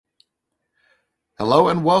Hello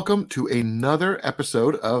and welcome to another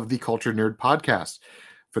episode of the Culture Nerd Podcast.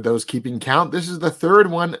 For those keeping count, this is the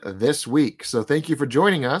third one this week. So thank you for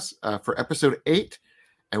joining us for episode 8.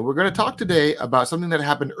 And we're going to talk today about something that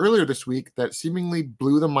happened earlier this week that seemingly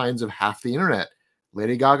blew the minds of half the internet.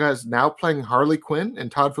 Lady Gaga is now playing Harley Quinn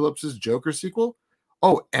in Todd Phillips' Joker sequel.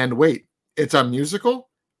 Oh, and wait, it's a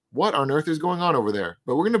musical? What on earth is going on over there?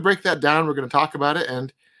 But we're going to break that down. We're going to talk about it.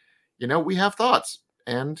 And, we have thoughts.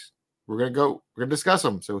 And we're going to discuss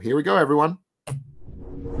them. So here we go, everyone.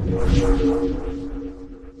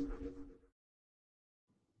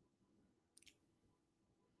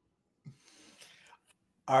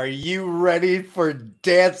 Are you ready for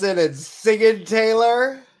dancing and singing,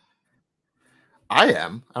 Taylor? I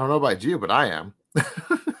am. I don't know about you, but I am.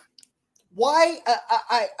 Why?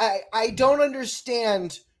 I don't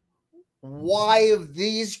understand why of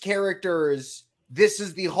these characters, this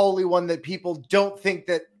is the holy one that people don't think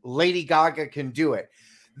that Lady Gaga can do it.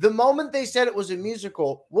 The moment they said it was a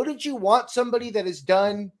musical, wouldn't you want somebody that has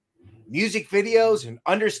done music videos and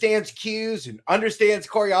understands cues and understands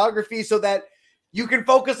choreography so that you can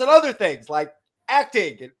focus on other things like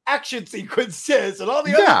acting and action sequences and all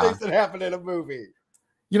the other things that happen in a movie?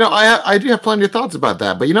 I do have plenty of thoughts about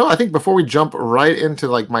that. But, I think before we jump right into,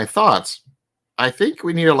 my thoughts, I think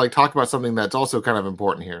we need to, talk about something that's also kind of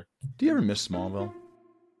important here. Do you ever miss Smallville?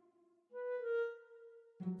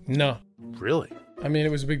 No. Really? I mean,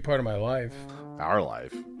 it was a big part of my life. Our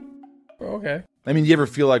life. Okay. I mean, do you ever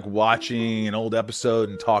feel like watching an old episode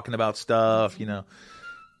and talking about stuff, No.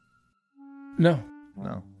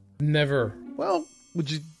 No. Never. Well,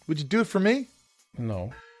 would you do it for me?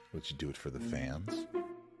 No. Would you do it for the fans?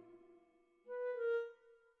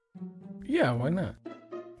 Yeah, why not?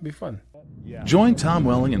 It'd be fun. Join Tom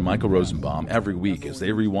Welling and Michael Rosenbaum every week as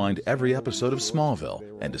they rewind every episode of Smallville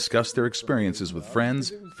and discuss their experiences with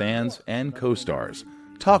friends, fans, and co-stars.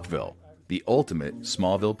 Talkville, the ultimate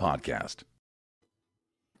Smallville podcast.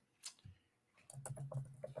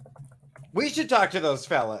 We should talk to those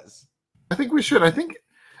fellas. I think we should. I think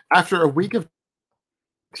after a week of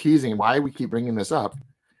teasing why we keep bringing this up,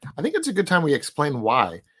 I think it's a good time we explain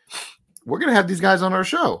why. We're going to have these guys on our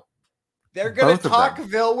show. They're going to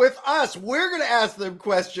Talkville with us. We're going to ask them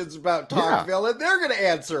questions about Talkville, and they're going to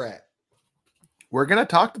answer it. We're going to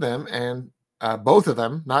talk to them, and both of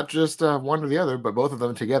them, not just one or the other, but both of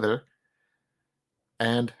them together.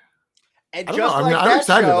 And just I'm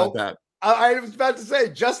excited about that. I was about to say,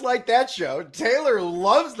 just like that show, Taylor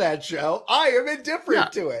loves that show. I am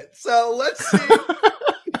indifferent to it. So let's see.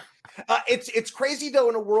 It's crazy though,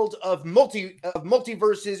 in a world of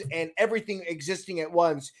multiverses and everything existing at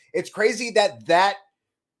once. It's crazy that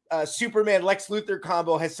Superman Lex Luthor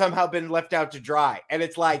combo has somehow been left out to dry. And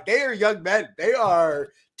it's like, they are young men. They are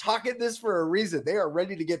talking this for a reason. They are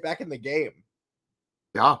ready to get back in the game.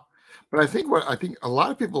 Yeah, but I think a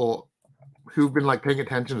lot of people who've been paying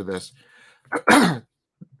attention to this.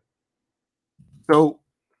 So,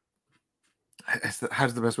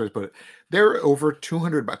 how's the best way to put it? There are over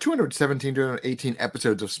about 217, 218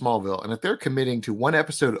 episodes of Smallville. And if they're committing to one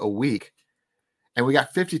episode a week, and we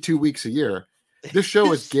got 52 weeks a year, this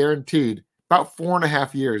show is guaranteed about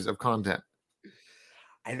 4.5 years of content.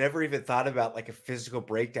 I never even thought about a physical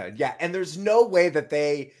breakdown. Yeah, and there's no way that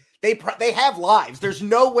they have lives. There's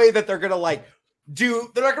no way that they're going to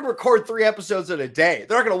they're not going to record 3 episodes in a day.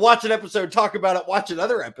 They're not going to watch an episode, talk about it, watch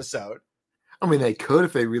another episode. I mean, they could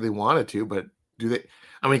if they really wanted to, but do they?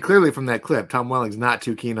 I mean, clearly from that clip, Tom Welling's not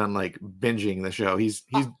too keen on binging the show. He's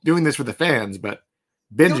doing this for the fans, but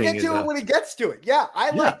binging. He'll get to it when he gets to it. Yeah, I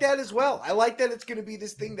like that as well. I like that it's going to be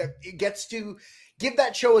this thing that it gets to give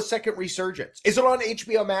that show a second resurgence. Is it on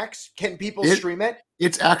HBO Max? Can people stream it?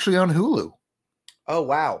 It's actually on Hulu. Oh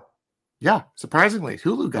wow! Yeah, surprisingly,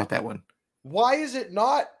 Hulu got that one. Why is it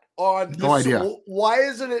not on? No idea. Why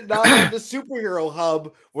isn't it not on the superhero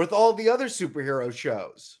hub with all the other superhero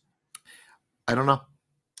shows? I don't know.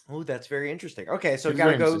 Oh, that's very interesting. Okay, so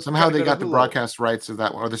gotta go. Somehow they got the broadcast rights of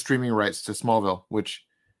that one, or the streaming rights to Smallville, which,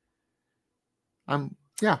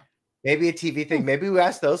 maybe a TV thing. Maybe we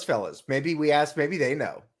ask those fellas. Maybe they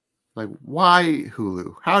know. Why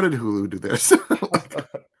Hulu? How did Hulu do this?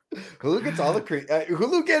 Hulu gets all the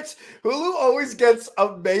Hulu always gets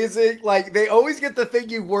amazing. They always get the thing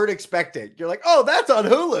you weren't expecting. You're like, oh, that's on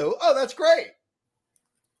Hulu. Oh, that's great.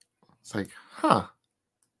 It's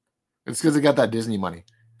It's because they got that Disney money.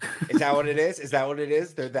 Is that what it is? Is that what it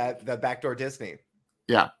is? They're the backdoor Disney.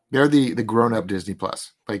 Yeah, they're the grown-up Disney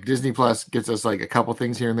Plus. Disney Plus gets us a couple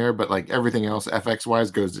things here and there, but everything else FX wise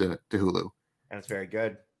goes to Hulu. That's very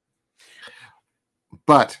good.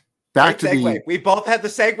 But back to segue. the. We both had the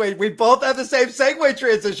segue. We both had the same segue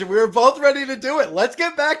transition. We were both ready to do it. Let's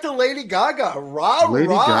get back to Lady Gaga. Lady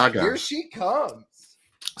Gaga. Here she comes.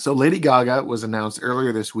 So Lady Gaga was announced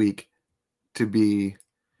earlier this week to be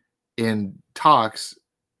in talks.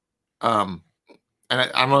 And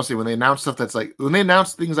honestly, when they announce stuff when they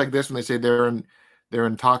announce things like this, when they say they're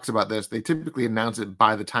in talks about this, they typically announce it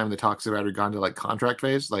by the time the talks have already gone to like contract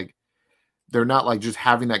phase. Like they're not like just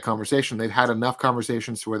having that conversation. They've had enough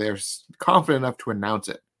conversations where they're confident enough to announce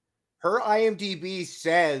it. Her IMDb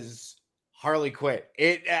says Harley Quinn.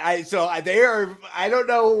 They are. I don't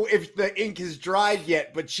know if the ink has dried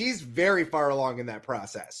yet, but she's very far along in that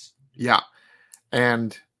process. Yeah,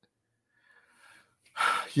 and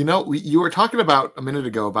you were talking about a minute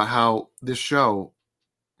ago about how this show,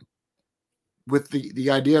 with the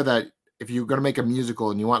idea that if you're going to make a musical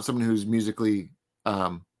and you want someone who's musically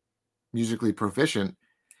proficient,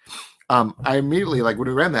 I immediately, like when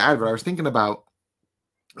we ran the advert, I was thinking about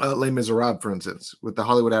Les Miserables, for instance, with the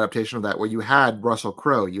Hollywood adaptation of that, where you had Russell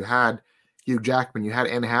Crowe, you had Hugh Jackman, you had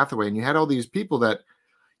Anne Hathaway, and you had all these people that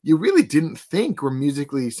you really didn't think were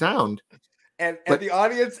musically sound. And the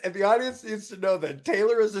audience needs to know that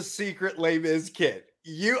Taylor is a secret Les Mis kid.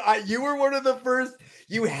 You were one of the first.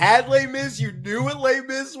 You had Les Mis. You knew what Les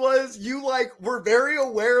Mis was. You were very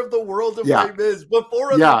aware of the world of Les Mis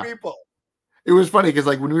before other people. It was funny because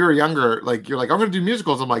when we were younger, you're like, I'm going to do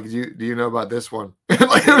musicals. I'm like, do you know about this one? It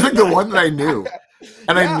was the one that I knew,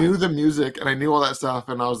 and I knew the music and I knew all that stuff,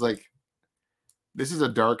 and I was like, this is a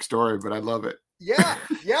dark story, but I love it. Yeah,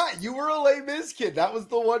 you were a Les Mis kid. That was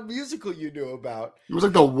the one musical you knew about. It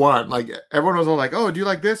was the one. Everyone was all like, "Oh, do you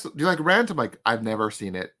like this? Do you like Rent?" I'm like, I've never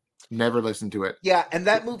seen it, never listened to it. Yeah, and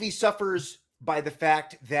that movie suffers by the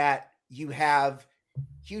fact that you have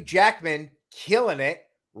Hugh Jackman killing it,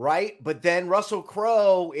 right? But then Russell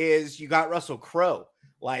Crowe you got Russell Crowe.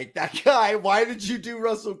 Like that guy, why did you do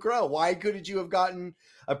Russell Crowe? Why couldn't you have gotten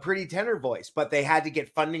a pretty tenor voice? But they had to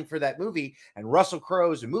get funding for that movie, and Russell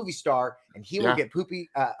Crowe is a movie star, and he will get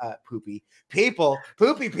poopy people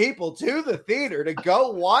to the theater to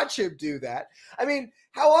go watch him do that. I mean,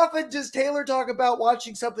 how often does Taylor talk about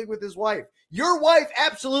watching something with his wife? Your wife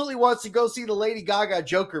absolutely wants to go see the Lady Gaga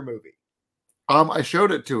Joker movie. I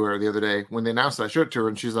showed it to her the other day when they announced it. I showed it to her,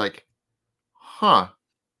 and she's like, "Huh."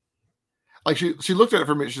 Like she looked at it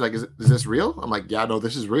for me. She's like, "Is this real?" I'm like, "Yeah, no,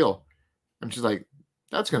 this is real." And she's like,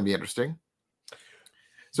 "That's going to be interesting."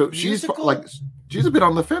 So she's a bit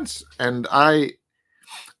on the fence, and I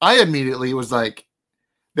immediately was like,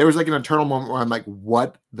 there was an internal moment where I'm like,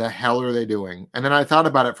 "What the hell are they doing?" And then I thought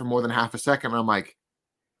about it for more than half a second, and I'm like,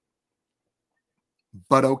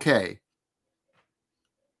 "But okay,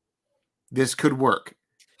 this could work."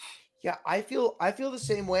 Yeah, I feel the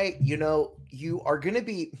same way. You are going to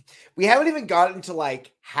be, we haven't even gotten to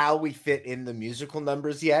how we fit in the musical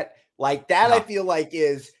numbers yet. That no. I feel like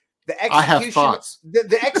is the execution. I have thoughts.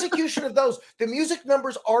 The execution of those, the music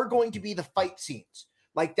numbers are going to be the fight scenes.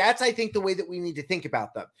 That's, I think, the way that we need to think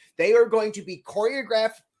about them. They are going to be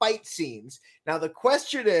choreographed fight scenes. Now, the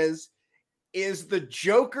question is the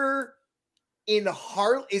Joker in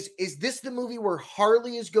Harley, is this the movie where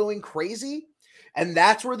Harley is going crazy? And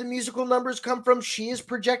that's where the musical numbers come from. She is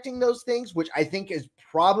projecting those things, which I think is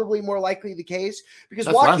probably more likely the case. Because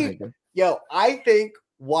I think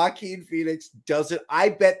Joaquin Phoenix does it. I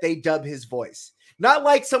bet they dub his voice. Not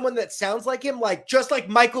like someone that sounds like him, just like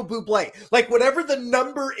Michael Bublé. Whatever the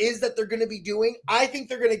number is that they're going to be doing, I think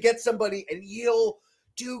they're going to get somebody and he'll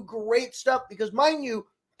do great stuff. Because mind you,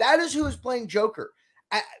 that is who is playing Joker.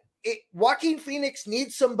 Joaquin Phoenix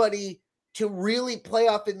needs somebody to really play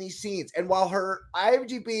off in these scenes. And while her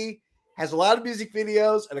IMDb has a lot of music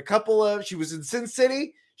videos and she was in Sin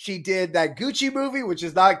City, she did that Gucci movie, which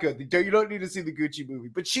is not good. You don't need to see the Gucci movie,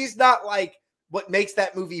 but she's not what makes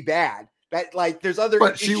that movie bad. That there's other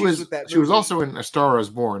issues with that movie. She was also in A Star Is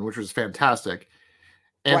Born, which was fantastic.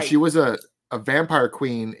 And she was a vampire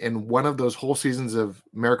queen in one of those whole seasons of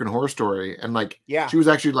American Horror Story. And she was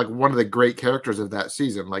actually one of the great characters of that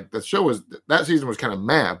season. That season was kind of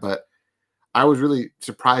mad, but I was really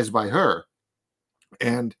surprised by her.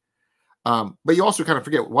 And, but you also kind of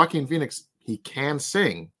forget Joaquin Phoenix, he can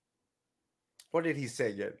sing. What did he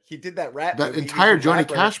sing in? He did that rap movie. That entire Johnny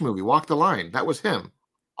Cash movie, Walk the Line. That was him.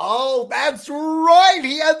 Oh, that's right.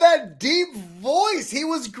 He had that deep voice. He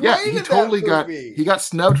was great in that movie. He got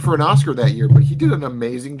snubbed for an Oscar that year, but he did an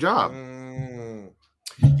amazing job.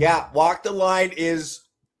 Yeah, Walk the Line it's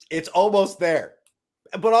almost there.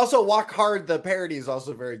 But also Walk Hard, the parody is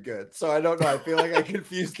also very good. So I don't know. I feel like I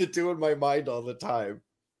confuse the two in my mind all the time.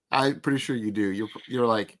 I'm pretty sure you do. You're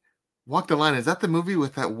like, Walk the Line. Is that the movie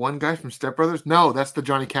with that one guy from Step Brothers? No, that's the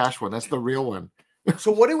Johnny Cash one. That's the real one.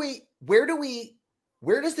 So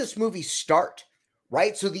where does this movie start?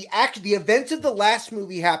 Right? So the events of the last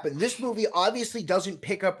movie happen. This movie obviously doesn't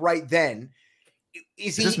pick up right then.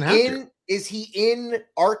 Is he in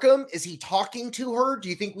Arkham? Is he talking to her? Do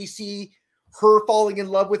you think we see her falling in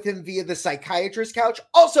love with him via the psychiatrist couch?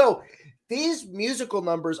 Also, these musical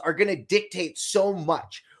numbers are going to dictate so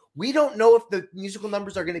much. We don't know if the musical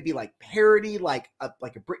numbers are going to be like parody, like a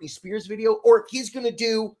Britney Spears video, or if he's going to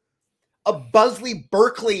do a Buzzley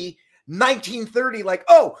Berkeley 1930, like,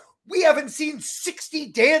 oh, we haven't seen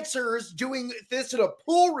 60 dancers doing this in a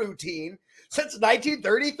pool routine since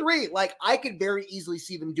 1933. Like, I could very easily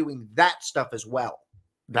see them doing that stuff as well.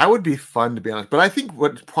 That would be fun, to be honest. But I think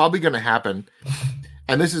what's probably going to happen,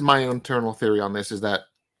 and this is my internal theory on this, is that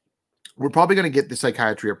we're probably going to get the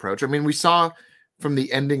psychiatry approach. I mean, we saw from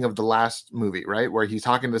the ending of the last movie, right, where he's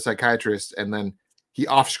talking to the psychiatrist and then he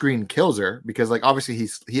off-screen kills her because, like, obviously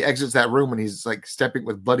he exits that room and he's like stepping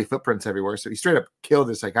with bloody footprints everywhere. So he straight up killed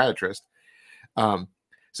the psychiatrist.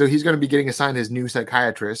 So he's going to be getting assigned his new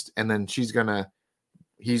psychiatrist, and then he's going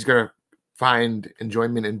to find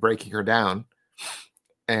enjoyment in breaking her down.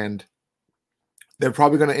 And they're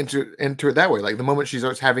probably going to enter it that way. Like, the moment she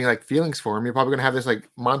starts having like feelings for him, you're probably going to have this like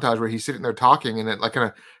montage where he's sitting there talking and it like kind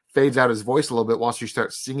of fades out his voice a little bit while she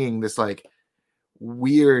starts singing this like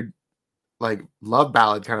weird like love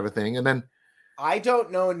ballad kind of a thing. And then I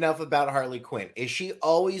don't know enough about Harley Quinn. Is she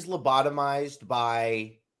always lobotomized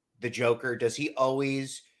by the Joker? Does he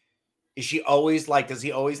always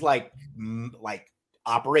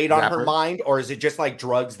operate on her mind, or is it just like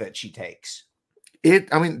drugs that she takes?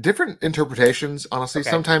 I mean, different interpretations, honestly. Okay.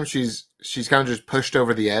 Sometimes she's kind of just pushed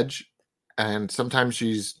over the edge, and sometimes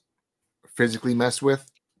she's physically messed with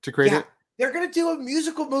to create it. They're going to do a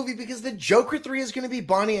musical movie because the Joker 3 is going to be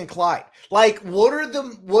Bonnie and Clyde. Like, what are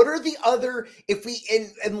the other, if we,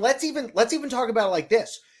 and let's even talk about it like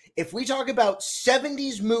this. If we talk about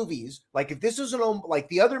 70s movies, like if this was like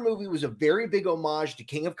the other movie was a very big homage to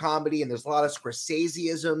King of Comedy, and there's a lot of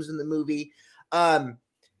Scorsese-isms in the movie. And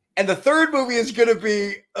the third movie is going to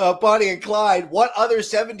be Bonnie and Clyde. What other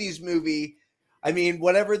 70s movie? I mean,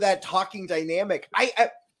 whatever that talking dynamic. I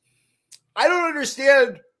don't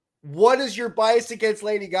understand. What is your bias against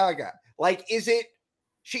Lady Gaga? Like, is it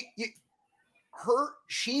she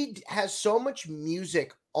has so much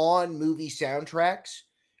music on movie soundtracks.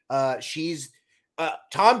 She's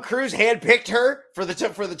Tom Cruise handpicked her for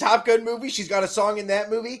the Top Gun movie. She's got a song in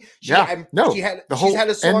that movie. She's had a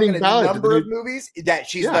song in a number of movies that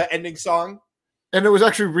she's the ending song. And it was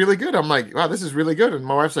actually really good. I'm like, wow, this is really good. And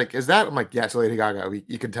my wife's like, is that? I'm like, yeah, it's Lady Gaga.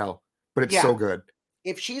 You can tell, but it's so good.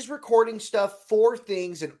 If she's recording stuff for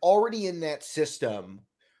things and already in that system,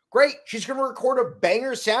 great. She's going to record a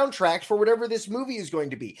banger soundtrack for whatever this movie is going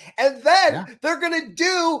to be. And then they're going to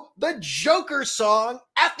do the Joker song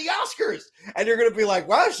at the Oscars. And you're going to be like,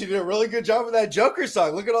 wow, she did a really good job with that Joker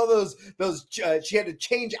song. Look at all those she had to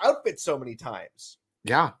change outfits so many times.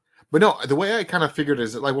 Yeah. But no, the way I kind of figured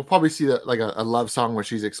is that, like, we'll probably see that, like a love song where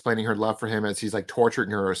she's explaining her love for him as he's like torturing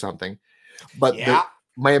her or something. But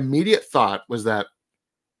my immediate thought was that,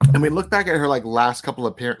 I mean, look back at her like last couple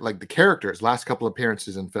of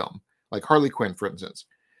appearances in film, like Harley Quinn, for instance.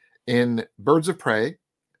 In Birds of Prey,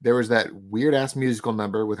 there was that weird ass musical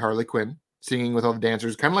number with Harley Quinn singing with all the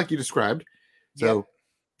dancers, kind of like you described. So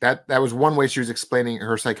that was one way she was explaining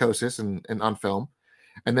her psychosis and on film.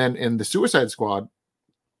 And then in the Suicide Squad,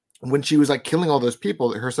 when she was like killing all those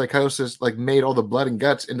people, her psychosis like made all the blood and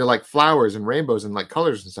guts into like flowers and rainbows and like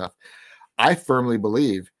colors and stuff. I firmly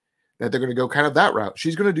believe that they're going to go kind of that route.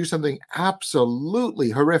 She's going to do something absolutely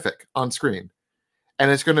horrific on screen. And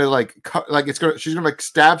it's going to she's going to like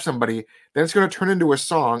stab somebody. Then it's going to turn into a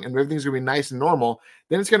song and everything's going to be nice and normal.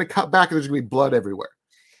 Then it's going to cut back and there's going to be blood everywhere.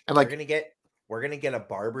 And like, we're going to get a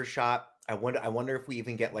barber shop. I wonder if we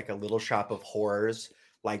even get like a little shop of horrors,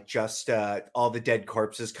 like just all the dead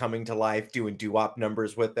corpses coming to life, doing doo-wop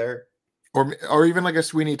numbers with her. Or even like a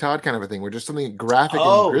Sweeney Todd kind of a thing where just something graphic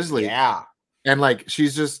and grisly. Yeah. And like,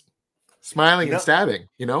 she's just smiling and stabbing,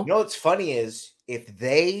 You know what's funny is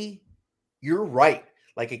you're right.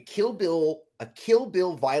 Like a Kill Bill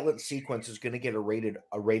violent sequence is going to get a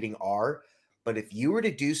rating R. But if you were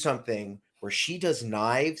to do something where she does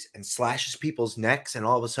knives and slashes people's necks and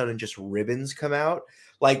all of a sudden just ribbons come out,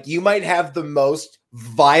 like you might have the most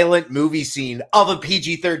violent movie scene of a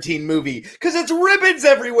PG-13 movie because it's ribbons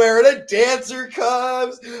everywhere and a dancer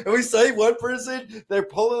comes and we say one person, they're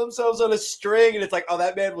pulling themselves on a string and it's like, oh,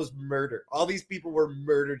 that man was murdered. All these people were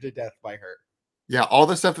murdered to death by her. Yeah, all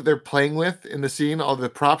the stuff that they're playing with in the scene, all the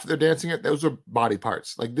props that they're dancing at, those are body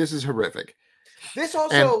parts. Like, this is horrific. This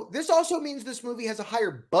And also means this movie has a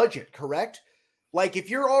higher budget, correct? Like if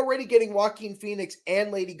you're already getting Joaquin Phoenix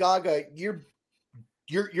and Lady Gaga,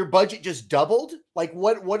 your budget just doubled. Like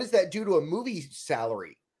what does that do to a movie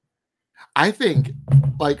salary? I think,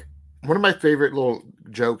 like, one of my favorite little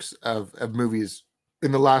jokes of movies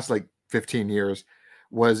in the last like 15 years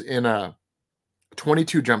was in a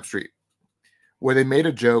 22 Jump Street, where they made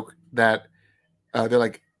a joke that they're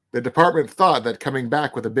like, the department thought that coming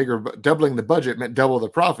back with a doubling the budget meant double the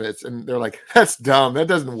profits, and they're like, that's dumb, that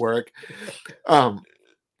doesn't work. I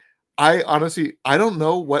honestly, I don't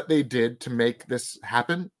know what they did to make this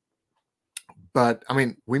happen, but I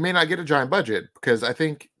mean, we may not get a giant budget because I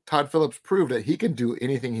think Todd Phillips proved that he can do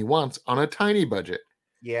anything he wants on a tiny budget.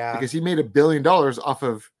 Yeah, because he made $1 billion off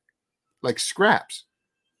of like scraps,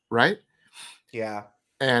 right? Yeah.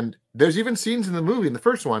 And there's even scenes in the movie, in the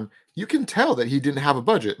first one, you can tell that he didn't have a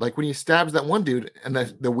budget. Like when he stabs that one dude and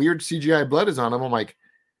the weird CGI blood is on him, I'm like,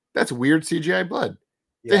 that's weird CGI blood.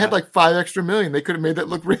 They had like $5 extra million. They could have made that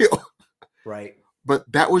look real. Right. But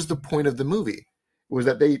that was the point of the movie, was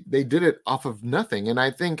that they did it off of nothing. And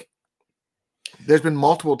I think there's been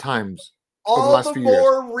multiple times over the All last the few years.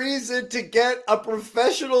 more reason to get a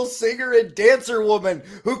professional singer and dancer woman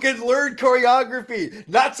who can learn choreography,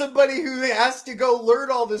 not somebody who has to go learn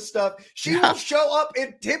all this stuff. She will show up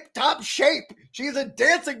in tip-top shape. She's a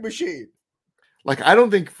dancing machine. Like, I don't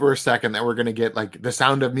think for a second that we're going to get like The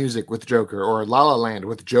Sound of Music with Joker or La La Land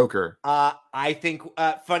with Joker. I think,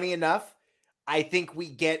 funny enough, I think we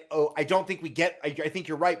get, I think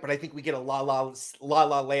you're right, but I think we get a La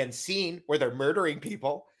La Land scene where they're murdering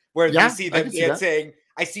people, where you see them dancing.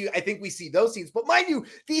 I think we see those scenes, but mind you,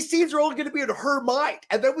 these scenes are only going to be in her mind.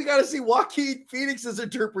 And then we got to see Joaquin Phoenix's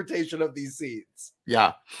interpretation of these scenes.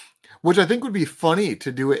 Yeah. Which I think would be funny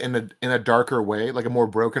to do it in a darker way, like a more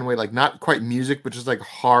broken way, like not quite music, but just like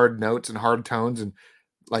hard notes and hard tones and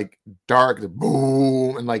like dark, the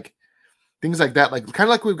boom, and like things like that. Like kind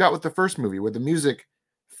of like we've got with the first movie where the music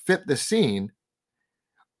fit the scene,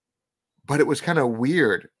 but it was kind of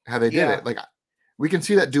weird how they did it. Like we can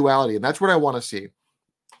see that duality, and that's what I want to see.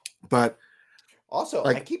 But also,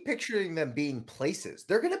 like, I keep picturing them being places.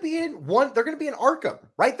 They're going to be in they're going to be in Arkham,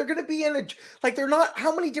 right? They're going to be in they're not,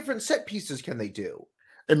 how many different set pieces can they do?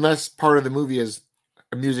 Unless part of the movie is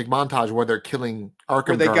a music montage where they're killing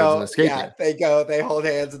Arkham guards and escaping. Yeah, they hold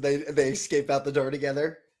hands and they escape out the door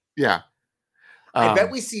together. Yeah. I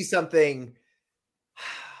bet we see something.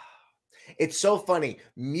 It's so funny.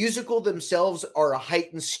 Musical themselves are a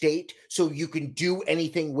heightened state, so you can do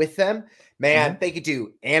anything with them. Man, they could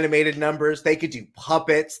do animated numbers. They could do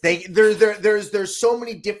puppets. There's so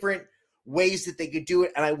many different ways that they could do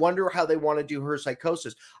it, and I wonder how they want to do her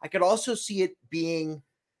psychosis. I could also see it being,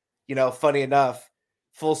 funny enough,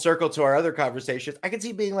 full circle to our other conversations. I could see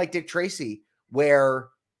it being like Dick Tracy, where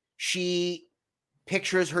she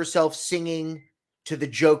pictures herself singing to the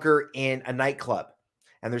Joker in a nightclub,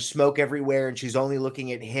 and there's smoke everywhere, and she's only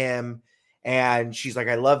looking at him, and she's like,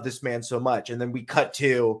 I love this man so much. And then we cut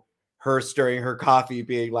to her stirring her coffee,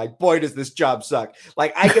 being like, boy, does this job suck.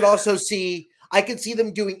 Like, I could also see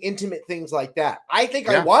them doing intimate things like that. I think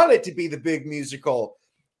I want it to be the big musical,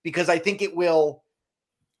 because I think it will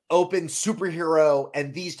open superhero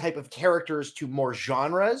and these type of characters to more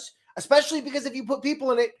genres, especially because if you put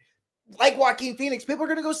people in it like Joaquin Phoenix, people are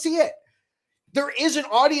going to go see it. There is an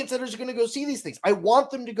audience that is going to go see these things. I want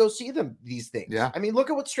them to go see these things. Yeah. I mean, look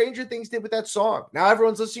at what Stranger Things did with that song. Now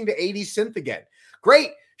everyone's listening to 80s synth again. Great.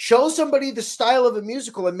 Show somebody the style of a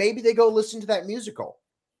musical, and maybe they go listen to that musical.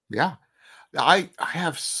 Yeah. I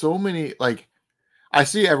have so many, like, I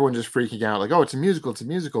see everyone just freaking out, like, oh, it's a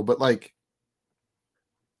musical. But like,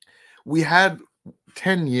 we had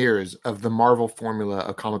 10 years of the Marvel formula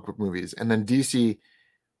of comic book movies, and then DC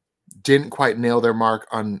didn't quite nail their mark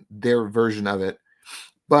on their version of it.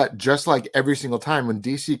 But just like every single time when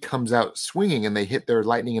DC comes out swinging and they hit their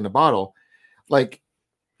lightning in a bottle, like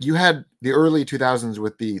you had the early 2000s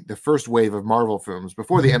with the first wave of Marvel films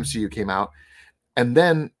before the MCU came out. And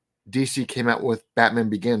then DC came out with Batman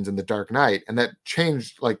Begins and The Dark Knight. And that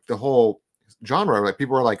changed like the whole genre. Like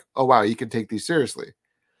people were like, oh, wow, you can take these seriously.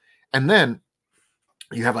 And then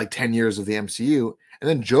you have like 10 years of the MCU. And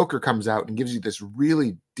then Joker comes out and gives you this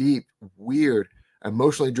really deep, weird,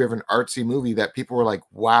 emotionally driven, artsy movie that people were like,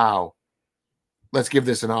 wow, let's give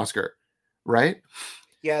this an Oscar. Right?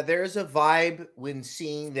 Yeah, there's a vibe when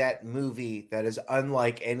seeing that movie that is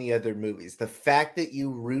unlike any other movies. The fact that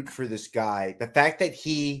you root for this guy, the fact that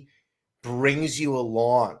he brings you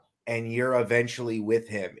along and you're eventually with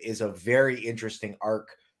him is a very interesting arc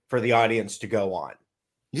for the audience to go on.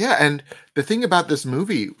 Yeah, and the thing about this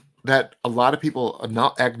movie that a lot of people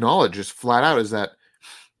not acknowledge just flat out is that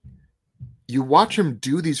you watch him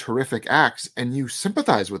do these horrific acts and you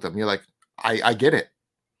sympathize with him. You're like, I get it.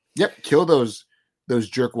 Yep, kill those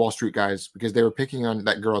jerk Wall Street guys because they were picking on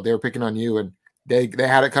that girl. They were picking on you, and they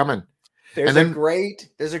had it coming. There's a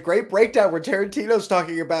great breakdown where Tarantino's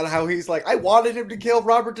talking about how he's like, I wanted him to kill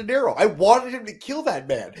Robert De Niro. I wanted him to kill that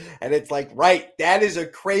man. And it's like, right, that is a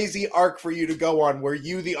crazy arc for you to go on where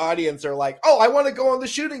you, the audience, are like, oh, I want to go on the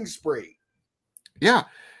shooting spree. Yeah.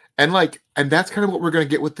 And that's kind of what we're going to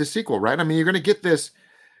get with this sequel, right? I mean, you're going to get this,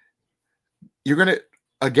 you're going to,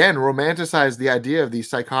 again, romanticize the idea of these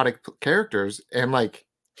psychotic characters. And like,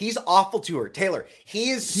 he's awful to her, Taylor.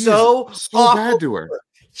 He is so bad to her.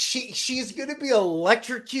 She's going to be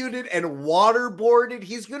electrocuted and waterboarded.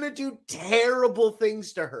 He's going to do terrible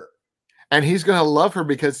things to her. And he's going to love her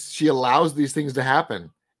because she allows these things to happen.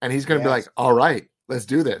 And he's going to be like, all right, let's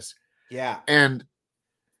do this. Yeah. And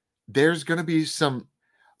there's going to be some,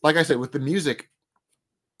 like I said, with the music,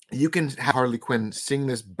 you can have Harley Quinn sing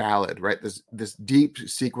this ballad, right? This deep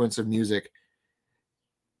sequence of music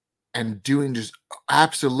and doing just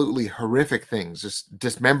absolutely horrific things, just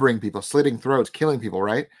dismembering people, slitting throats, killing people,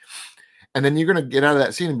 right? And then you're going to get out of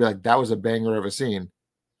that scene and be like, that was a banger of a scene.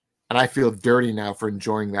 And I feel dirty now for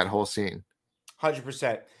enjoying that whole scene.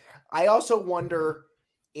 100%. I also wonder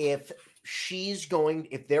if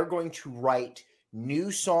they're going to write new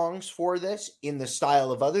songs for this in the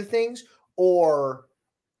style of other things, or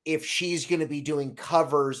if she's going to be doing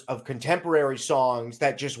covers of contemporary songs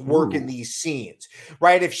that just work in these scenes,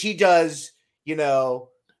 right? If she does,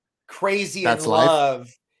 Crazy in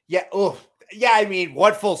Love. Yeah. Oh, yeah. I mean,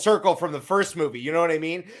 what full circle from the first movie? You know what I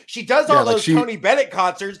mean? She does all those Tony Bennett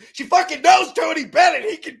concerts. She fucking knows Tony Bennett.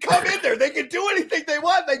 He can come in there. They can do anything they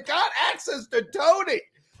want. They got access to Tony.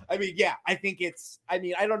 I mean, yeah, I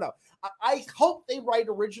don't know. I hope they write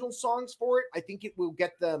original songs for it. I think it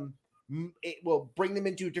will bring them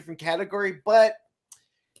into a different category, but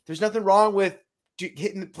there's nothing wrong with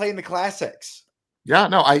playing the classics. Yeah,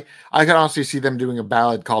 no, I can honestly see them doing a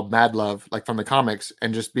ballad called Mad Love, like from the comics,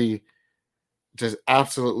 and just be just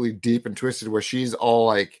absolutely deep and twisted where she's all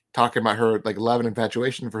like talking about her like love and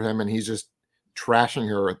infatuation for him and he's just trashing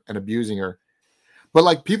her and abusing her. But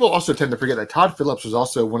like people also tend to forget that Todd Phillips was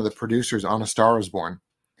also one of the producers on A Star Is Born.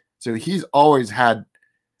 So he's always had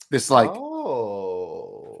this like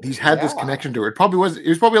he's had this connection to her. It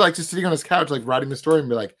was probably like just sitting on his couch, like writing the story and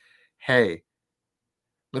be like, hey,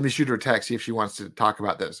 let me shoot her a text, see if she wants to talk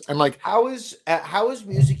about this. And like, how is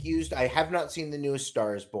music used? I have not seen the newest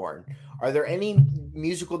Star Is Born. Are there any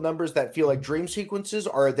musical numbers that feel like dream sequences,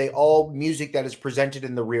 or are they all music that is presented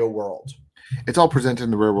in the real world? It's all presented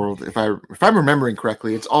in the real world. If I'm remembering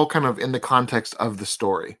correctly, it's all kind of in the context of the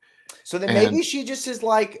story. So then maybe she just is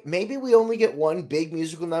like, maybe we only get one big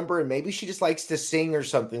musical number and maybe she just likes to sing or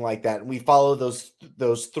something like that. And we follow those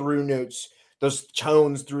through notes, those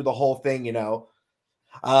tones through the whole thing,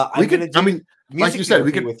 like you said,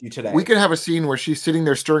 we could have a scene where she's sitting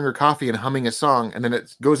there stirring her coffee and humming a song, and then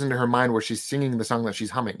it goes into her mind where she's singing the song that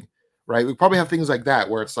she's humming, right? We probably have things like that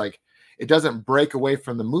where it's like it doesn't break away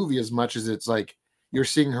from the movie as much as it's like you're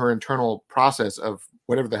seeing her internal process of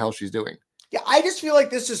whatever the hell she's doing. Yeah, I just feel like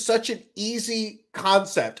this is such an easy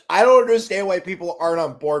concept. I don't understand why people aren't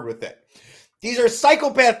on board with it. These are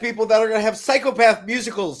psychopath people that are going to have psychopath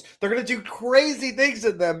musicals. They're going to do crazy things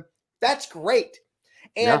in them. That's great.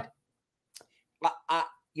 And,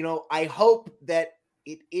 I hope that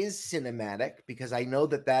it is cinematic because I know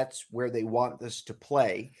that that's where they want this to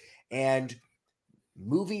play. And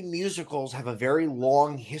movie musicals have a very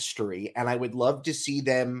long history, and I would love to see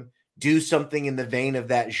them do something in the vein of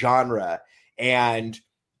that genre and,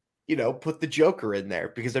 put the Joker in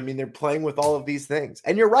there because, they're playing with all of these things.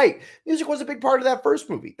 And you're right. Music was a big part of that first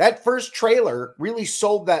movie. That first trailer really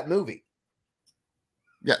sold that movie.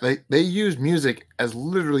 Yeah, they use music as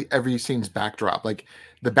literally every scene's backdrop, like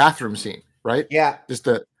the bathroom scene, right? Yeah. Just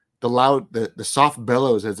the loud, the soft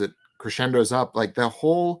bellows as it crescendos up. Like the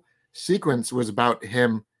whole sequence was about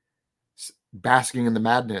him basking in the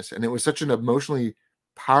madness. And it was such an emotionally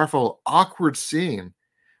powerful, awkward scene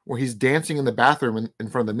where he's dancing in the bathroom in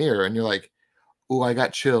front of the mirror. And you're like, oh, I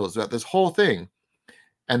got chills about this whole thing.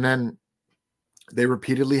 And then they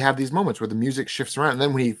repeatedly have these moments where the music shifts around. And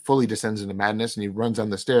then when he fully descends into madness and he runs down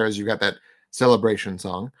the stairs, you got that celebration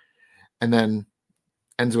song. And then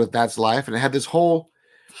ends with That's Life. And it had this whole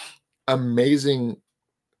amazing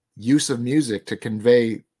use of music to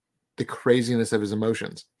convey the craziness of his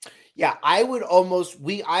emotions. Yeah, I almost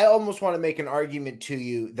want to make an argument to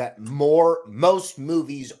you that most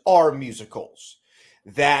movies are musicals.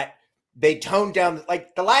 that they toned down.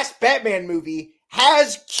 Like the last Batman movie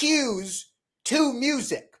has cues to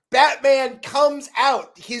music. Batman comes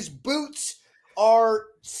out. His boots are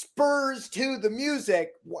spurs to the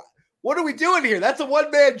music. What are we doing here? That's a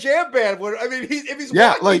one-man jam band. I mean, if he's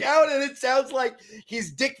walking out and it sounds like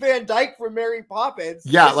he's Dick Van Dyke from Mary Poppins.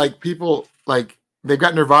 Yeah, like people, like they've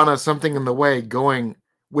got Nirvana, Something in the Way going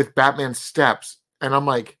with Batman's steps. And I'm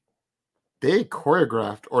like, they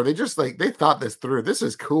choreographed or they just like, they thought this through. This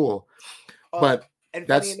is cool. But and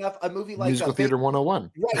that's funny enough, a movie like Musical Theater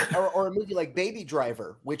 101. Right, or a movie like Baby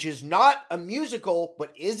Driver, which is not a musical,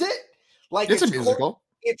 but is it? Like it's a musical.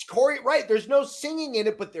 It's right. There's no singing in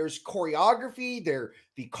it, but there's choreography.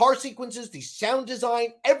 The car sequences, the sound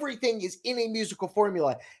design, everything is in a musical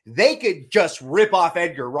formula. They could just rip off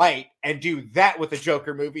Edgar Wright and do that with a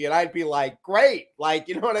Joker movie, and I'd be like, great. Like,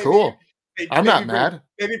 you know what I mean? I'm not mad.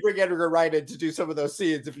 Maybe bring Edgar Wright in to do some of those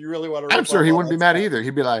scenes if you really want to. I'm sure he wouldn't be mad either.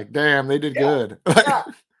 He'd be like, damn, they did good. Yeah.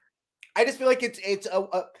 I just feel like it's a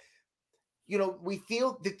we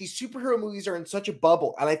feel that these superhero movies are in such a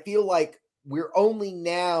bubble, and I feel like we're only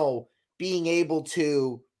now being able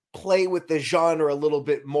to play with the genre a little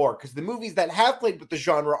bit more because the movies that have played with the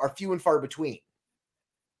genre are few and far between.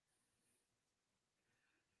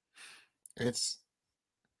 It's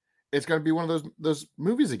going to be one of those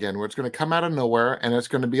movies again where it's going to come out of nowhere and it's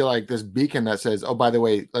going to be like this beacon that says, oh, by the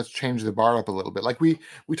way, let's change the bar up a little bit. Like we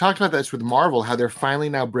talked about this with Marvel, how they're finally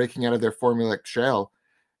now breaking out of their formulaic shell,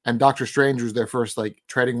 and Doctor Strange was their first like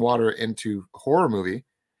treading water into horror movie.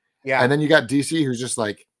 Yeah. And then you got DC who's just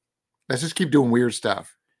like, let's just keep doing weird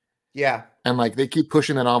stuff. Yeah. And like they keep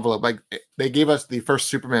pushing that envelope. Like they gave us the first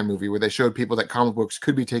Superman movie where they showed people that comic books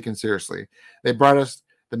could be taken seriously. They brought us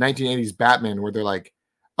the 1980s Batman where they're like,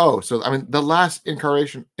 oh, so I mean the last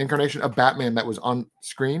incarnation of Batman that was on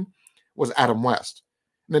screen was Adam West.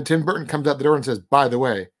 And then Tim Burton comes out the door and says, by the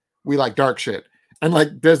way, we like dark shit. And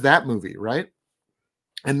like does that movie, right?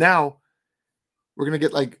 And now we're gonna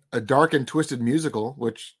get like a dark and twisted musical,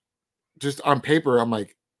 which just on paper, I'm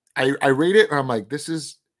like, I rate it and I'm like, this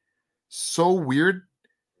is so weird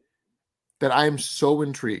that I am so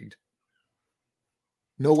intrigued.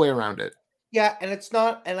 No way around it. Yeah, and it's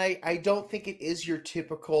not, and I don't think it is your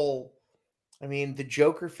typical. I mean, the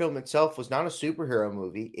Joker film itself was not a superhero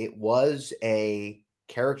movie. It was a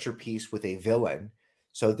character piece with a villain.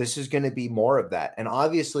 So this is going to be more of that. And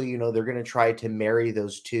obviously, they're going to try to marry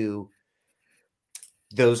those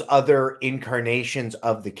other incarnations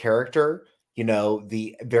of the character.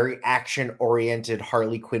 The very action-oriented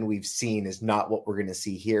Harley Quinn we've seen is not what we're going to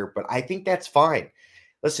see here, but I think that's fine.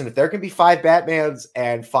 Listen, if there can be 5 Batmans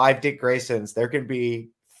and 5 Dick Graysons, there can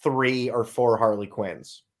be 3 or 4 Harley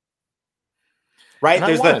Quinns. Right?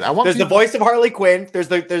 There's the voice of Harley Quinn. There's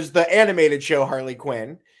the animated show Harley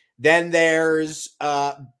Quinn. Then there's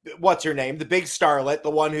what's her name? The big starlet,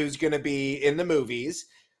 the one who's going to be in the movies.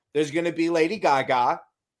 There's going to be Lady Gaga,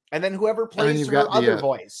 and then whoever plays her other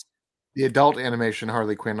voice. The adult animation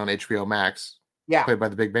Harley Quinn on HBO Max, played by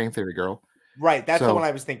the Big Bang Theory girl. Right, that's the one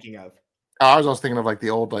I was thinking of. I was also thinking of like the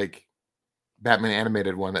old like Batman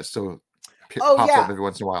animated one that still pops up every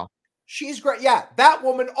once in a while. She's great. Yeah, that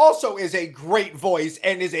woman also is a great voice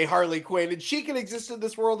and is a Harley Quinn, and she can exist in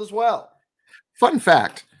this world as well. Fun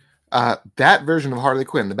fact, that version of Harley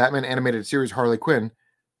Quinn, the Batman animated series Harley Quinn,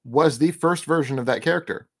 was the first version of that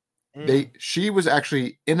character. She was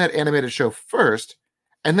actually in that animated show first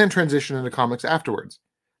and then transitioned into comics afterwards.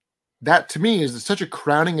 That to me is such a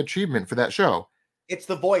crowning achievement for that show. It's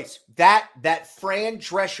the voice, that Fran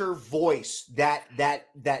Drescher voice,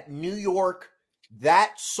 that New York,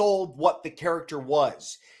 that sold what the character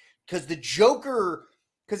was. Because the Joker,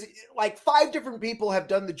 because like 5 different people have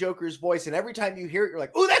done the Joker's voice, and every time you hear it, you're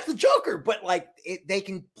like, oh, that's the Joker. But like they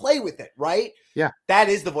can play with it, right? Yeah. That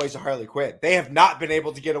is the voice of Harley Quinn. They have not been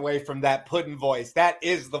able to get away from that puddin' voice. That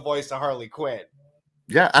is the voice of Harley Quinn.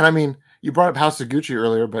 Yeah, and I mean, you brought up House of Gucci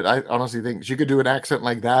earlier, but I honestly think she could do an accent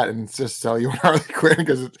like that and just sell you on Harley Quinn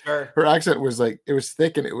because her accent was like, it was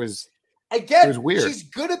thick and it was weird. She's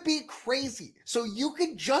gonna be crazy, so you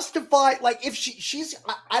can justify like if she's.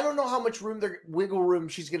 I don't know how much wiggle room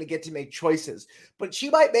she's gonna get to make choices, but she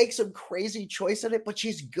might make some crazy choice in it. But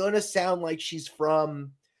she's gonna sound like she's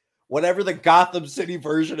from whatever the Gotham City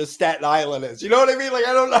version of Staten Island is. You know what I mean? Like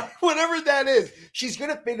I don't know, whatever that is, she's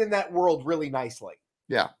gonna fit in that world really nicely.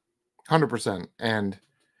 Yeah, 100%. And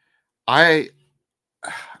I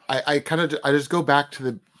just go back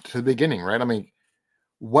to the beginning, right? I mean,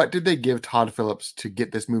 what did they give Todd Phillips to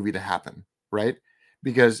get this movie to happen, right?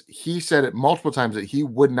 Because he said it multiple times that he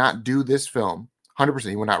would not do this film, 100%.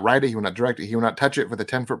 He would not write it, he would not direct it, he would not touch it with a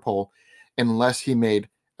 10-foot pole unless he made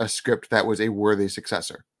a script that was a worthy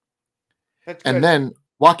successor. That's and good. then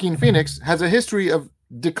Joaquin Phoenix has a history of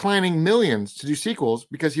declining millions to do sequels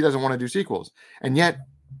because he doesn't want to do sequels, and yet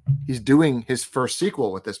he's doing his first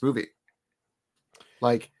sequel with this movie.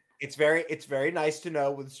 Like, it's very nice to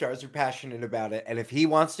know when stars are passionate about it, and if he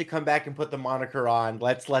wants to come back and put the moniker on,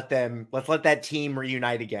 let's let that team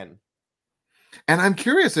reunite again. and I'm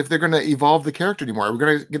curious if they're going to evolve the character anymore. Are we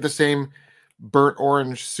going to get the same burnt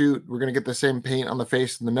orange suit? We're going to get the same paint on the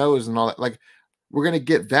face and the nose and all that. Like, we're going to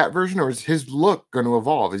get that version, or is his look going to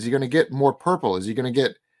evolve? Is he going to get more purple? Is he going to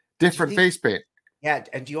get different face paint? Yeah,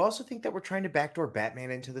 and do you also think that we're trying to backdoor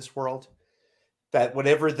Batman into this world? That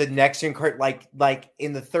whatever the next like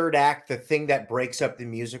in the third act, the thing that breaks up the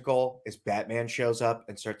musical is Batman shows up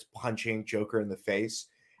and starts punching Joker in the face,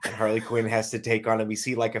 and Harley Quinn has to take on him. We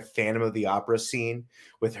see like a Phantom of the Opera scene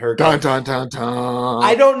with her. Dun, dun, dun, dun.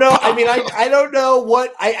 I don't know. I mean, I don't know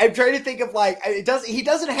what I'm trying to think of. Like, he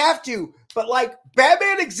doesn't have to, but like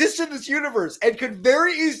Batman exists in this universe and could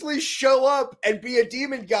very easily show up and be a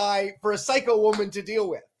demon guy for a psycho woman to deal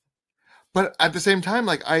with. But at the same time,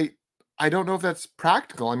 like I don't know if that's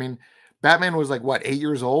practical. I mean, Batman was like, what, 8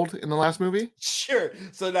 years old in the last movie? Sure.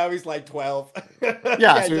 So now he's like 12.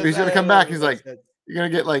 Yeah, so he's going to come back. He's like, you're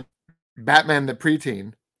going to get like Batman the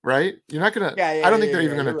preteen, right? You're not going to, I don't think they're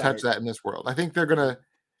even going to touch that in this world. I think we're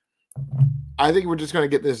just going to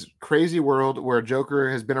get this crazy world where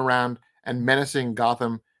Joker has been around and menacing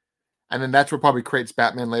Gotham. And then that's what probably creates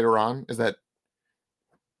Batman later on, is that's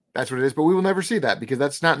what it is. But we will never see that because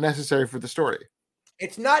that's not necessary for the story.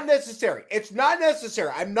 It's not necessary. It's not necessary.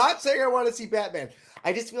 I'm not saying I want to see Batman.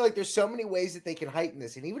 I just feel like there's so many ways that they can heighten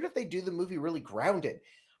this. And even if they do the movie really grounded,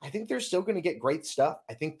 I think they're still going to get great stuff.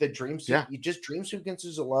 I think the dream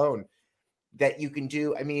sequences alone that you can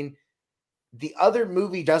do. I mean, the other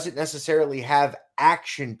movie doesn't necessarily have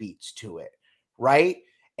action beats to it, right?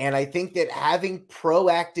 And I think that having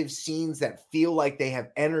proactive scenes that feel like they have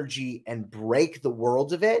energy and break the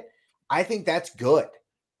world of it, I think that's good.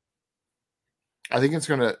 I think it's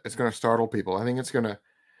gonna startle people. I think it's gonna,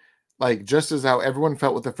 like, just as how everyone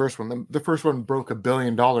felt with the first one. The first one broke $1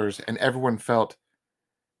 billion, and everyone felt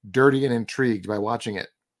dirty and intrigued by watching it.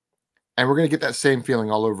 And we're gonna get that same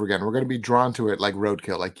feeling all over again. We're gonna be drawn to it like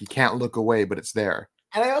roadkill. Like, you can't look away, but it's there.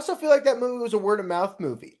 And I also feel like that movie was a word of mouth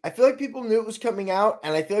movie. I feel like people knew it was coming out,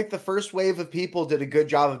 and I feel like the first wave of people did a good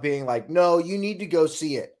job of being like, no, you need to go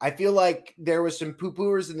see it. I feel like there was some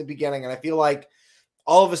poo-pooers in the beginning, and I feel like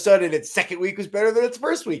all of a sudden its second week was better than its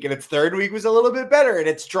first week, and its third week was a little bit better, and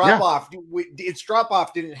its drop-off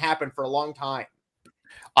didn't happen for a long time.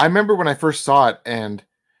 I remember when I first saw it, and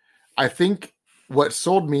I think what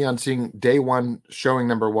sold me on seeing day one, showing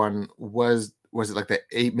number one, was it like the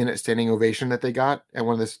 8-minute standing ovation that they got at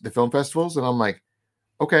one of the film festivals? And I'm like,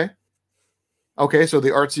 okay, so the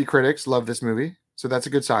artsy critics love this movie, so that's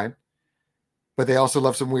a good sign. But they also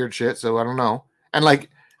love some weird shit, so I don't know. And like,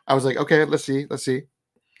 I was like, okay, let's see.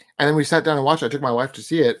 And then we sat down and watched it. I took my wife to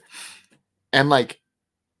see it, and like,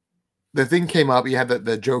 the thing came up. You had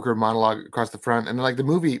the Joker monologue across the front, and then like the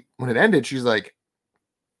movie, when it ended, she's like,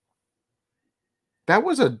 that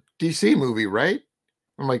was a DC movie, right?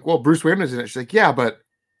 I'm like, well, Bruce Wayne was in it. She's like, yeah, but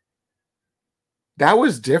that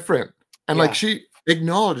was different. And like, she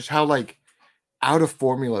acknowledged how like out of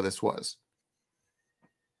formula this was.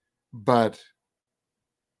 But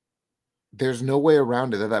there's no way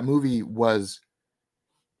around it. That movie was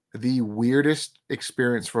the weirdest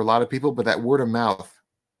experience for a lot of people, but that word of mouth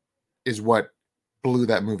is what blew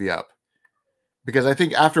that movie up. Because I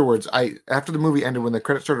think afterwards, after the movie ended, when the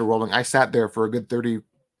credits started rolling, I sat there for a good 30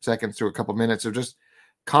 seconds to a couple minutes of just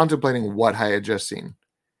contemplating what I had just seen.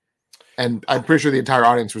 And I'm pretty sure the entire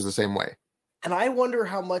audience was the same way. And I wonder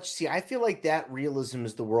how much, I feel like that realism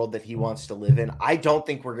is the world that he wants to live in. I don't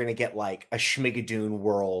think we're going to get like a Schmigadoon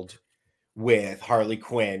world with Harley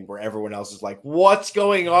Quinn where everyone else is like, what's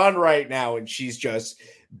going on right now? And she's just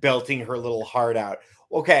belting her little heart out.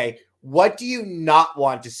 Okay, what do you not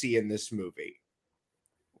want to see in this movie?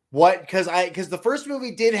 Because the first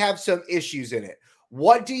movie did have some issues in it.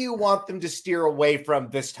 What do you want them to steer away from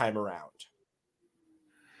this time around?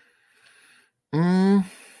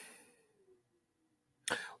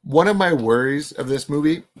 One of my worries of this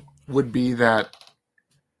movie would be that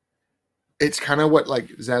it's kind of what like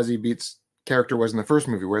Zazie Beetz' character was in the first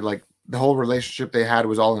movie, where like the whole relationship they had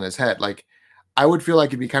was all in his head. Like, I would feel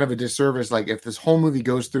like it'd be kind of a disservice, like if this whole movie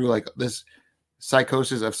goes through like this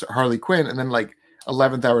psychosis of Harley Quinn, and then like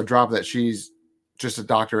 11th hour drop that she's just a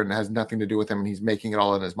doctor and has nothing to do with him, and he's making it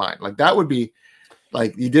all in his mind. Like, that would be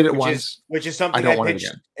like, you did it once, which is something I don't want pitched. it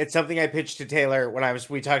again. It's something I pitched to Taylor when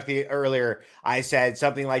we talked to you earlier. I said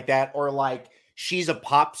something like that, or like she's a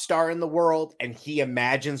pop star in the world and he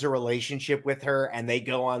imagines a relationship with her and they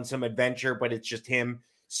go on some adventure, but it's just him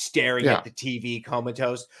staring at the TV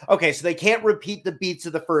comatose. Okay, so they can't repeat the beats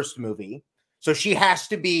of the first movie. So she has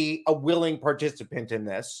to be a willing participant in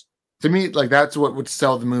this. To me, like, that's what would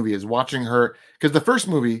sell the movie, is watching her. Because the first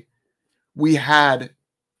movie, we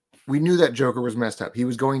knew that Joker was messed up. He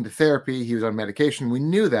was going to therapy. He was on medication. We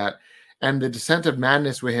knew that. And the descent of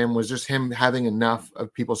madness with him was just him having enough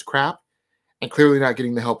of people's crap and clearly not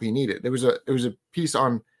getting the help he needed. There was a piece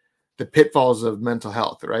on the pitfalls of mental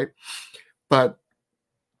health, right? But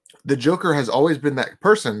the Joker has always been that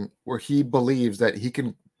person where he believes that he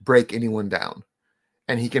can break anyone down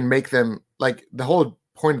and he can make them, like, the whole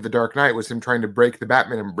point of the Dark Knight was him trying to break the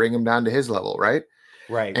Batman and bring him down to his level, right?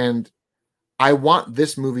 Right. And I want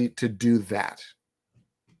this movie to do that,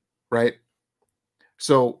 right?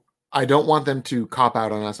 So I don't want them to cop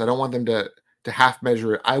out on us. I don't want them to half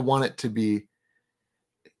measure it. I want it to be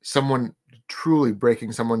someone truly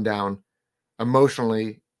breaking someone down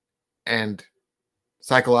emotionally and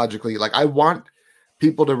psychologically. Like, I want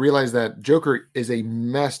people to realize that Joker is a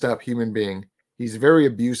messed up human being. He's very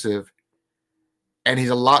abusive and he's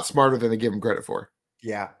a lot smarter than they give him credit for.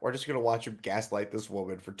 Yeah, we're just gonna watch him gaslight this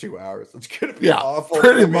woman for 2 hours. It's gonna be awful.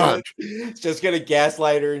 Pretty much. It's just gonna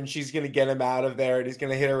gaslight her, and she's gonna get him out of there, and he's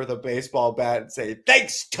gonna hit her with a baseball bat and say,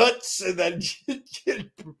 "Thanks, Toots," and then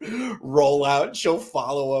roll out. And she'll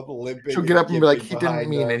follow up limping. She'll get up and be like, "He didn't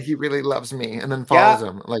mean it. He really loves me," and then follows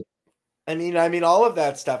him. Like, I mean, all of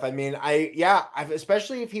that stuff. I mean,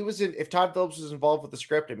 especially if Todd Phillips was involved with the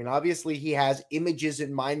script. I mean, obviously he has images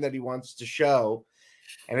in mind that he wants to show,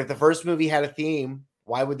 and if the first movie had a theme,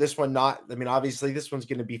 why would this one not? I mean, obviously this one's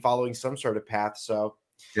going to be following some sort of path. So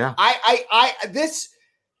yeah, this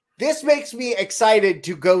makes me excited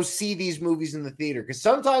to go see these movies in the theater, because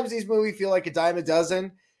sometimes these movies feel like a dime a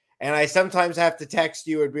dozen. And I sometimes have to text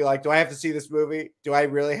you and be like, do I have to see this movie? Do I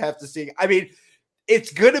really have to see? I mean,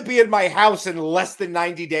 it's going to be in my house in less than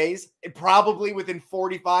 90 days, and probably within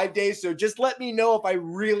 45 days. So just let me know if I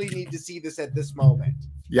really need to see this at this moment.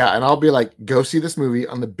 Yeah, and I'll be like, go see this movie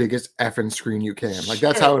on the biggest effing screen you can. Like,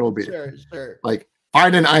 that's how it'll be. Sure. Like,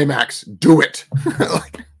 find an IMAX. Do it.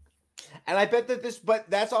 And I bet but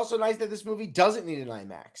that's also nice that this movie doesn't need an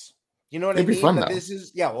IMAX. You know what It'd I mean? be fun, But though. this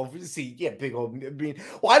is, big old, I mean,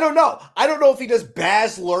 well, I don't know. I don't know if he does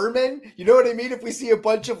Baz Luhrmann. You know what I mean? If we see a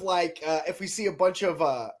bunch of like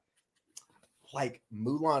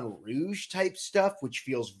Moulin Rouge type stuff, which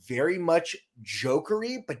feels very much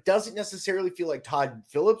Jokery, but doesn't necessarily feel like Todd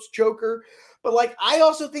Phillips Joker. But like, I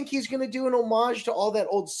also think he's going to do an homage to all that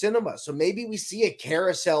old cinema. So maybe we see a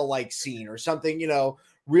carousel like scene or something,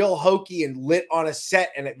 real hokey and lit on a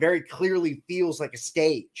set, and it very clearly feels like a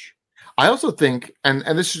stage. I also think, and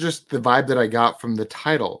this is just the vibe that I got from the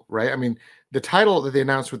title, right? I mean, the title that they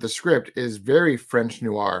announced with the script is very French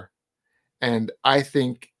noir. And I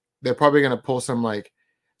think they're probably going to pull some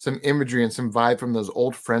imagery and some vibe from those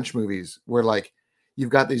old French movies where, like, you've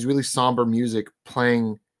got these really somber music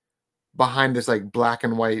playing behind this like black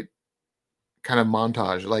and white kind of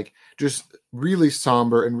montage, like just really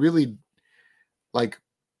somber and really like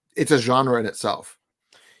it's a genre in itself.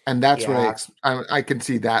 And that's what I can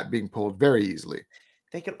see that being pulled very easily.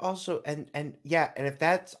 They could also, and if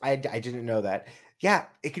that's, I didn't know that. Yeah,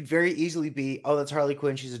 it could very easily be, oh, that's Harley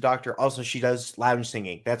Quinn. She's a doctor. Also, she does lounge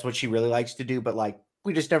singing. That's what she really likes to do. But like,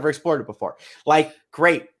 we just never explored it before. Like,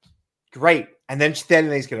 great. And then he's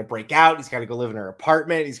going to break out. He's got to go live in her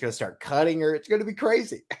apartment. He's going to start cutting her. It's going to be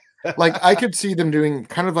crazy. Like, I could see them doing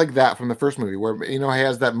kind of like that from the first movie where, he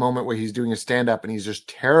has that moment where he's doing a stand-up and he's just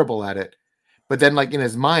terrible at it. But then, like, in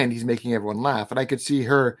his mind, he's making everyone laugh. And I could see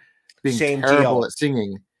her being terrible at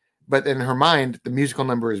singing. But in her mind, the musical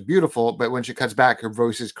number is beautiful. But when she cuts back, her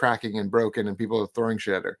voice is cracking and broken and people are throwing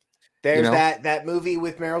shit at her. There's that movie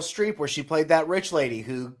with Meryl Streep where she played that rich lady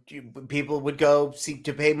who people would go see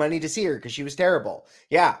to pay money to see her because she was terrible.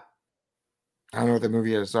 Yeah. I don't know what the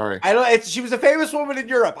movie is. Sorry. I know she was a famous woman in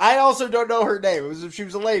Europe. I also don't know her name. She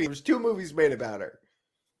was a lady. There was 2 movies made about her.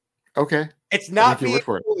 Okay. It's not being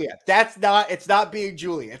Julia. It's not being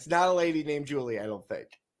Julia. It's not a lady named Julia, I don't think.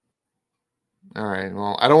 All right.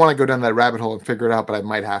 Well, I don't want to go down that rabbit hole and figure it out, but I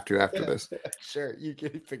might have to after this. Sure. You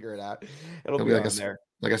can figure it out. It'll be like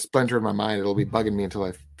a splinter in my mind. It'll be bugging me until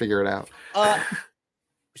I figure it out.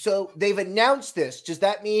 So they've announced this. Does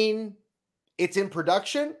that mean it's in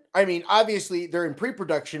production? I mean, obviously they're in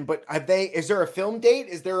pre-production, but is there a film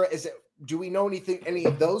date? Do we know any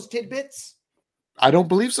of those tidbits? I don't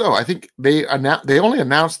believe so. I think they only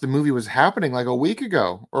announced the movie was happening like a week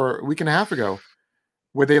ago or a week and a half ago,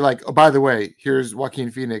 where they like, oh, by the way, here's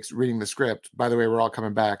Joaquin Phoenix reading the script. By the way, we're all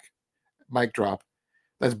coming back. mic drop.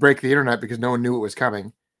 Let's break the internet because no one knew it was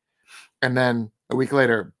coming. And then a week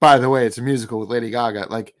later, by the way, it's a musical with Lady Gaga.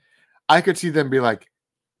 Like, I could see them be like,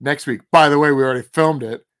 next week, by the way, we already filmed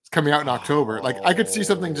it. It's coming out in October. Like, I could see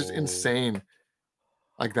something just insane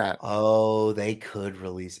like that. Oh, they could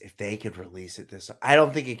release if they could release it this. I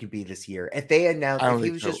don't think it could be this year. If they announced, if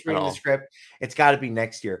he was just reading the script, it's got to be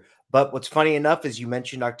next year. But what's funny enough is you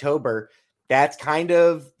mentioned October. That's kind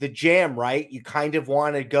of the jam, right? You kind of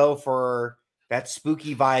want to go for that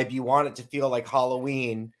spooky vibe. You want it to feel like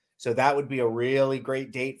Halloween. So that would be a really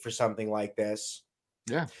great date for something like this.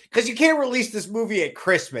 Yeah. Because you can't release this movie at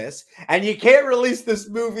Christmas, and you can't release this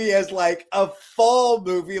movie as like a fall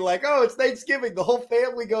movie, like, oh, it's Thanksgiving. The whole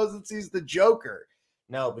family goes and sees the Joker.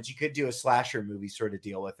 No, but you could do a slasher movie sort of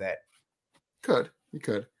deal with it. You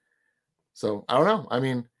could. So I don't know. I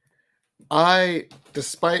mean,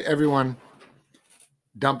 despite everyone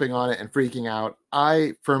dumping on it and freaking out,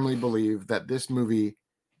 I firmly believe that this movie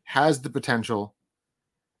has the potential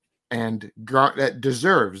and that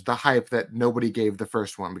deserves the hype that nobody gave the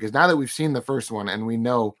first one. Because now that we've seen the first one and we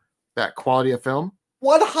know that quality of film,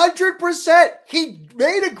 100%. He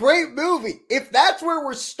made a great movie. If that's where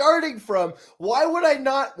we're starting from, why would I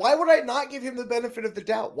not give him the benefit of the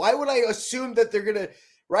doubt? Why would I assume that they're gonna,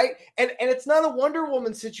 right? And it's not a Wonder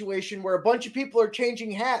Woman situation where a bunch of people are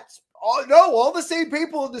changing hats. Oh no, all the same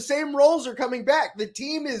people in the same roles are coming back. The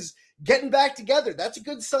team is getting back together. That's a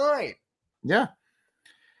good sign. Yeah.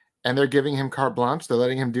 And they're giving him carte blanche. They're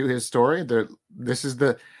letting him do his story. This is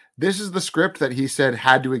the script that he said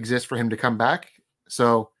had to exist for him to come back.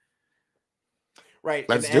 So, right,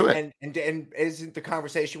 let's do it. And isn't the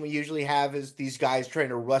conversation we usually have is these guys trying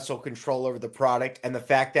to wrestle control over the product, and the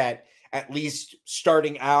fact that at least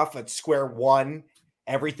starting off at square one,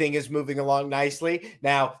 everything is moving along nicely.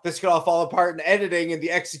 Now, this could all fall apart in editing and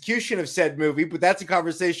the execution of said movie, but that's a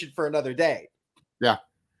conversation for another day. Yeah.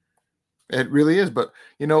 It really is. But,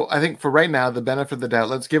 I think for right now, the benefit of the doubt,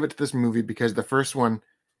 let's give it to this movie because the first one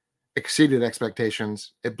exceeded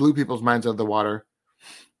expectations. It blew people's minds out of the water.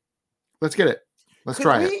 Let's get it. Let's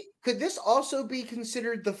try it. Could this also be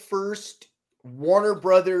considered the first Warner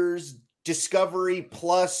Brothers Discovery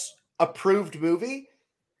Plus approved movie?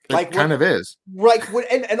 It kind of is. Right.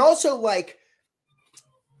 And also, like,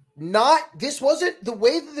 this wasn't the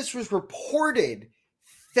way that this was reported.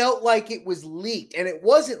 Felt like it was leaked, and it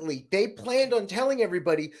wasn't leaked. They planned on telling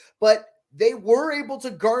everybody, but they were able to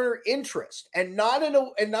garner interest, and not in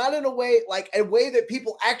a way that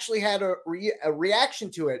people actually had a reaction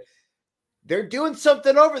to it. They're doing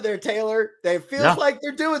something over there, Taylor. It feels like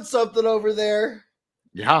they're doing something over there.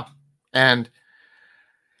 Yeah, and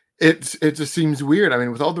it just seems weird. I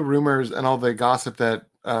mean, with all the rumors and all the gossip that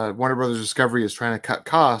Warner Brothers Discovery is trying to cut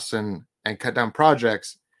costs and cut down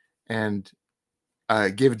projects and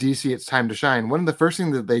give DC its time to shine. One of the first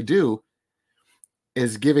things that they do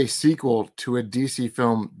is give a sequel to a DC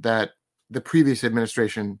film that the previous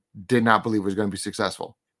administration did not believe was going to be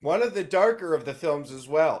successful. One of the darker of the films as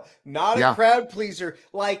well. Not a crowd pleaser.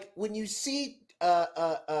 Like when you see,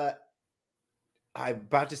 I'm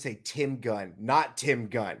about to say Tim Gunn, not Tim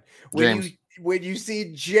Gunn. When you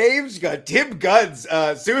see James Gunn, Tim Gunn's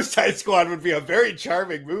Suicide Squad would be a very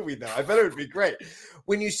charming movie, though. I bet it would be great.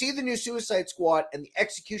 When you see the new Suicide Squad and the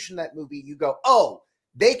execution of that movie, you go, oh,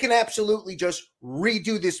 they can absolutely just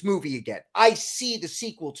redo this movie again. I see the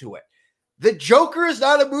sequel to it. The Joker is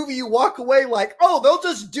not a movie you walk away like, oh, they'll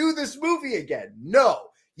just do this movie again. No,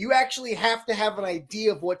 you actually have to have an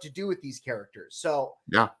idea of what to do with these characters. So,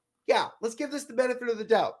 yeah, let's give this the benefit of the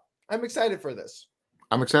doubt. I'm excited for this.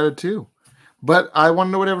 I'm excited too. But I want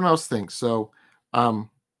to know what everyone else thinks. So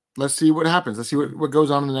let's see what happens. Let's see what goes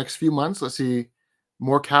on in the next few months. Let's see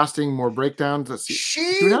more casting, more breakdowns. Let's see.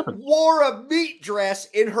 She wore a meat dress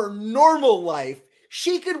in her normal life.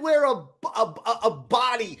 She could wear a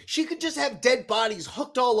body. She could just have dead bodies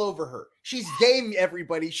hooked all over her. She's game,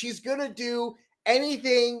 everybody. She's going to do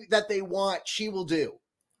anything that they want. She will do.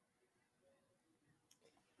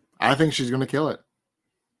 I think she's going to kill it.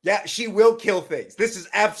 Yeah, she will kill things. This is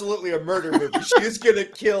absolutely a murder movie. She's going to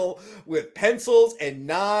kill with pencils and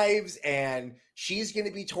knives, and she's going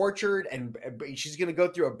to be tortured, and she's going to go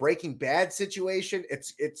through a Breaking Bad situation.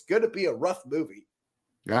 It's going to be a rough movie.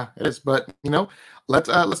 Yeah, it is. But, let's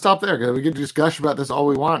stop there because we could just gush about this all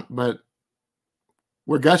we want, but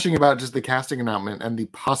we're gushing about just the casting announcement and the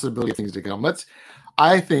possibility of things to come.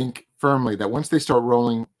 I think firmly that once they start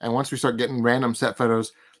rolling and once we start getting random set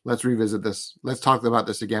photos, let's revisit this. Let's talk about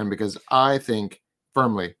this again because I think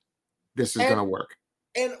firmly this is going to work.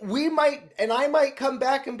 And I might come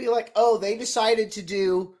back and be like, oh, they decided to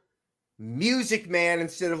do Music Man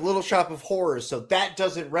instead of Little Shop of Horrors, so that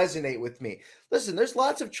doesn't resonate with me. Listen, there's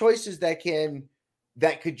lots of choices that could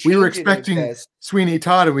change. We were expecting Sweeney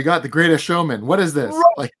Todd, and we got The Greatest Showman. What is this?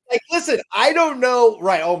 Right. Like, listen, I don't know.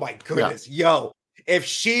 Right? Oh my goodness, yo! If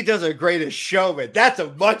she does a Greatest Showman, that's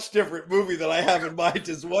a much different movie than I have in mind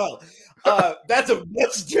as well. That's a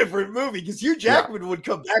much different movie because Hugh Jackman would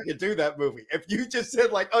come back and do that movie. If you just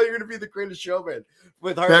said like, "Oh, you're going to be the Greatest Showman,"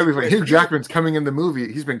 with Harley Quinn. Hugh Jackman's coming in the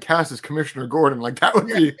movie. He's been cast as Commissioner Gordon. Like that would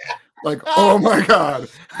be like, oh my god.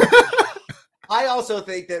 I also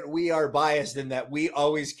think that we are biased in that we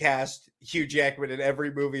always cast Hugh Jackman in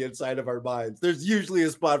every movie inside of our minds. There's usually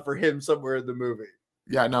a spot for him somewhere in the movie.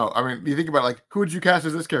 Yeah, no. I mean, you think about like, who would you cast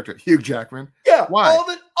as this character? Hugh Jackman. Yeah, why?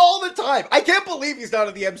 All the time. I can't believe he's not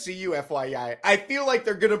in the MCU. FYI, I feel like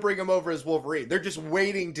they're gonna bring him over as Wolverine. They're just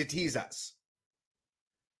waiting to tease us.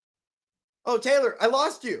 Oh, Taylor, I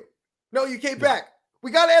lost you. No, you came back.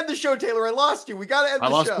 We gotta end the show, Taylor. I lost you. We gotta end the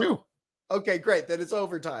show. I lost you. Okay, great. Then it's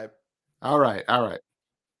overtime. All right.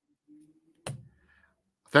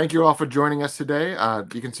 Thank you all for joining us today.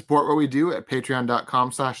 You can support what we do at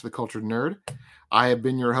patreon.com/theculturednerd. I have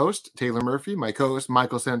been your host, Taylor Murphy. My co-host,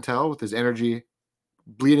 Michael Santel, with his energy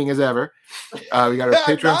bleeding as ever. We got our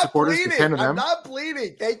Patreon supporters, the 10 of them. I'm not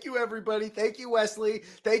bleeding. Thank you, everybody. Thank you, Wesley.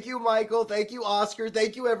 Thank you, Michael. Thank you, Oscar.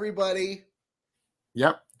 Thank you, everybody.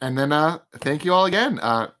 Yep. And then thank you all again.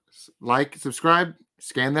 Like, subscribe,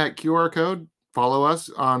 scan that QR code, follow us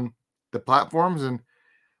on the platforms, and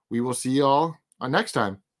we will see you all on next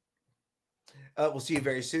time. We'll see you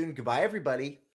very soon. Goodbye, everybody.